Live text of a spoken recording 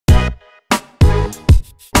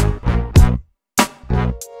What's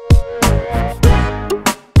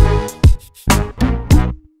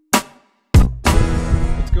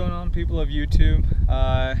going on, people of YouTube?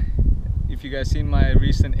 If you guys seen my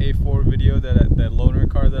recent A4 video, that loaner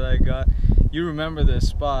car that I got, you remember this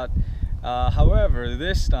spot. However,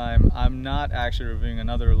 this time I'm not actually reviewing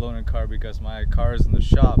another loaner car because my car is in the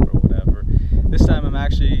shop or whatever. This time I'm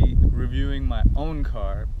actually reviewing my own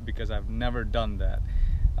car because I've never done that.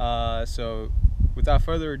 So without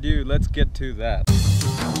further ado, let's get to that.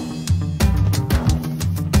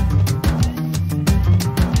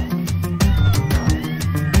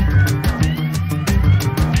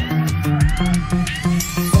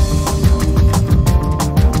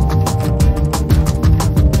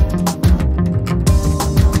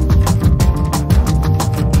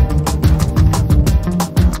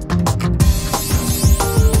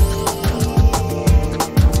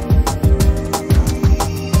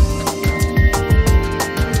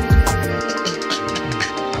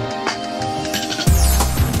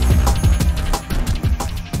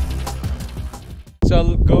 So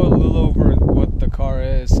I'll go a little over what the car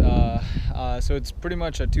is. So it's pretty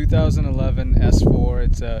much a 2011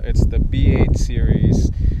 S4. It's the B8 series,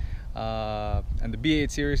 and the B8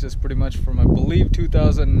 series is pretty much from, I believe,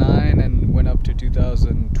 2009 and went up to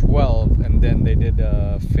 2012, and then they did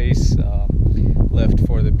a face lift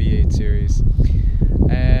for the B8 series.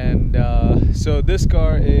 And so this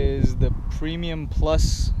car is the Premium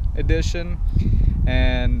Plus edition.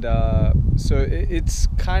 And so it's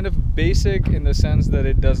kind of basic in the sense that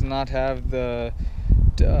it does not have the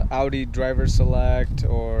Audi driver select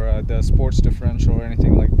or the sports differential or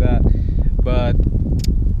anything like that, but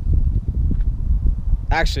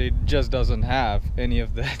actually it just doesn't have any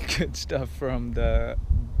of that good stuff from the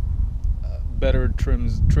better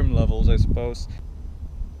trim levels, I suppose.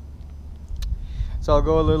 So I'll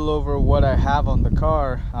go a little over what I have on the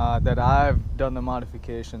car that I've done the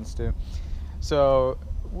modifications to. So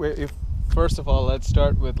first of all, let's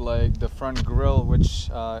start with like the front grille,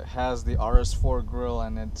 which has the RS4 grille,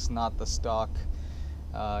 and it's not the stock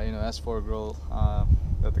S4 grille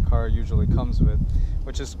that the car usually comes with,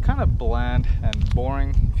 which is kind of bland and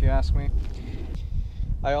boring if you ask me.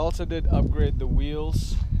 I also did upgrade the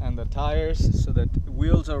wheels and the tires, so that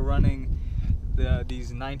wheels are running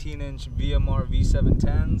these 19-inch VMR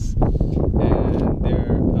V710s, and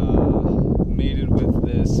they're mated with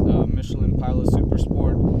this Michelin Pilot Super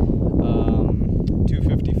Sport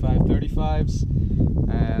 255/35s,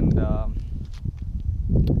 and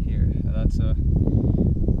here, that's a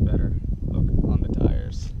better look on the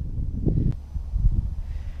tires.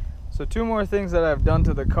 So two more things that I've done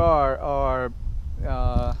to the car are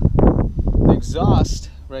the exhaust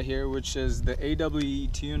right here, which is the AWE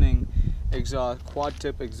Tuning exhaust, quad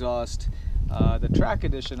tip exhaust, the track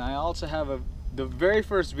edition. I also have the very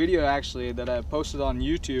first video actually that I posted on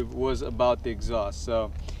YouTube was about the exhaust.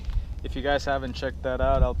 So if you guys haven't checked that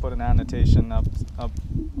out, I'll put an annotation up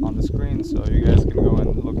on the screen so you guys can go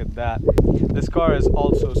and look at that. This car is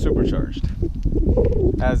also supercharged,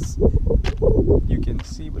 as you can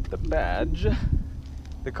see with the badge.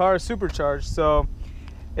 The car is supercharged, so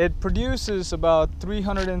it produces about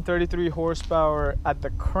 333 horsepower at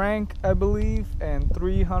the crank, I believe, and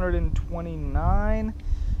 329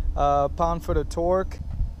 pound-foot of torque.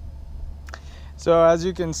 So as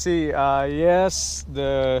you can see, yes,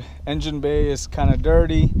 the engine bay is kind of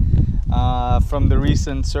dirty from the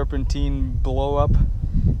recent Serpentine blow up,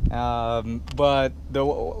 but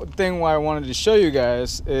the thing why I wanted to show you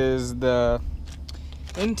guys is the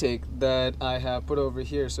intake that I have put over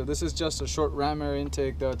here. So this is just a short ram air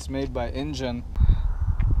intake that's made by Engine.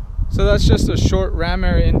 So that's just a short ram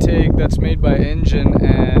air intake that's made by Engine,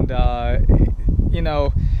 and you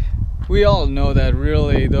know, we all know that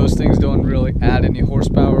really those things don't really add any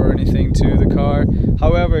horsepower or anything to the car.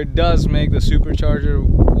 However, it does make the supercharger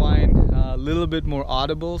whine a little bit more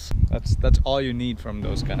audible. That's all you need from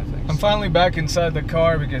those kind of things. I'm finally back inside the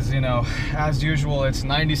car because, you know, as usual, it's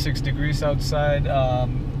 96 degrees outside.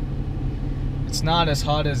 It's not as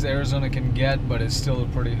hot as Arizona can get, but it's still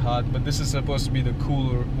pretty hot. But this is supposed to be the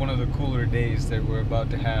one of the cooler days that we're about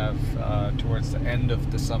to have towards the end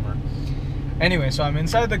of the summer. Anyway, so I'm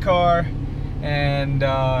inside the car, and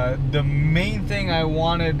the main thing I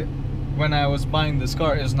wanted when I was buying this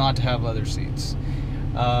car is not to have leather seats.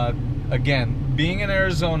 Again, being in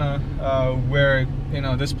Arizona, where, you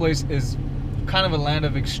know, this place is kind of a land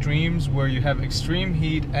of extremes, where you have extreme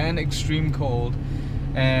heat and extreme cold,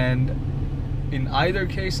 and in either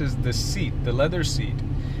cases the leather seat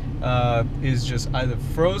is just either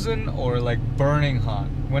frozen or like burning hot.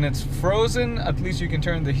 When it's frozen, at least you can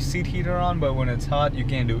turn the seat heater on, but when it's hot, you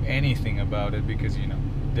can't do anything about it because, you know,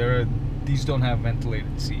 these don't have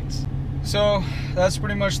ventilated seats. So that's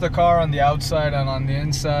pretty much the car on the outside and on the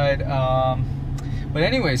inside. But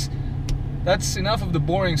anyways, that's enough of the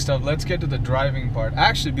boring stuff. Let's get to the driving part.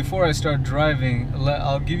 Actually, before I start driving,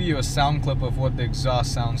 I'll give you a sound clip of what the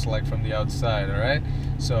exhaust sounds like from the outside, alright?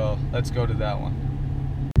 So let's go to that one.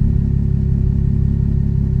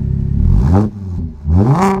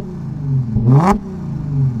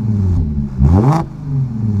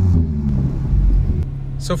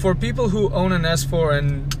 So for people who own an S4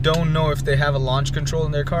 and don't know if they have a launch control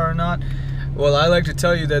in their car or not, well, I like to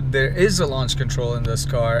tell you that there is a launch control in this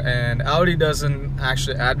car, and Audi doesn't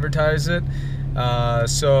actually advertise it.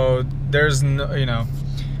 So there's no,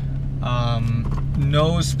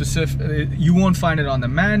 no specific. You won't find it on the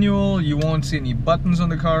manual. You won't see any buttons on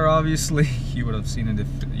the car. Obviously, you would have seen it if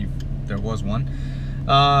there was one,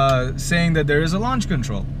 saying that there is a launch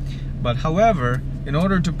control. But however, in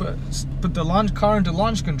order to put the car into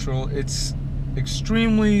launch control, it's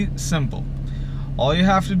extremely simple. All you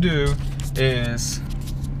have to do is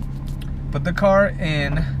put the car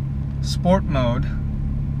in sport mode,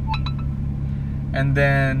 and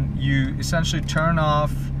then you essentially turn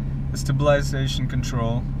off the stabilization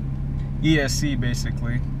control, ESC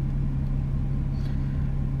basically,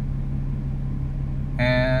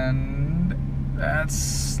 and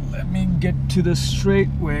that's, let me get to the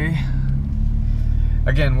straightway.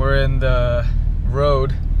 Again, we're in the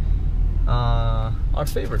road, our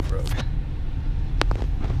favorite road.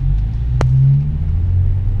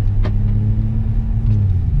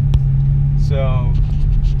 So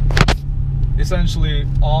essentially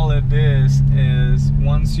all it is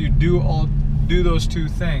once you do those two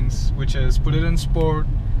things, which is put it in sport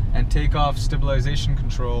and take off stabilization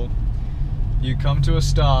control, you come to a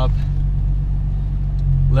stop,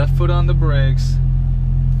 left foot on the brakes,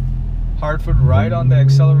 hard foot right on the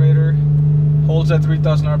accelerator, holds at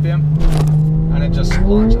 3000 RPM, and it just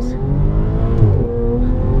launches.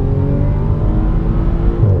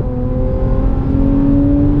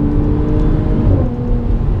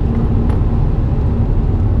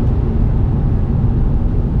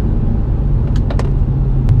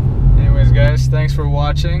 Thanks for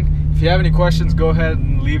watching. If you have any questions, go ahead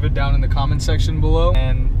and leave it down in the comment section below.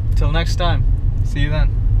 And till next time, see you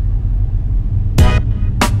then.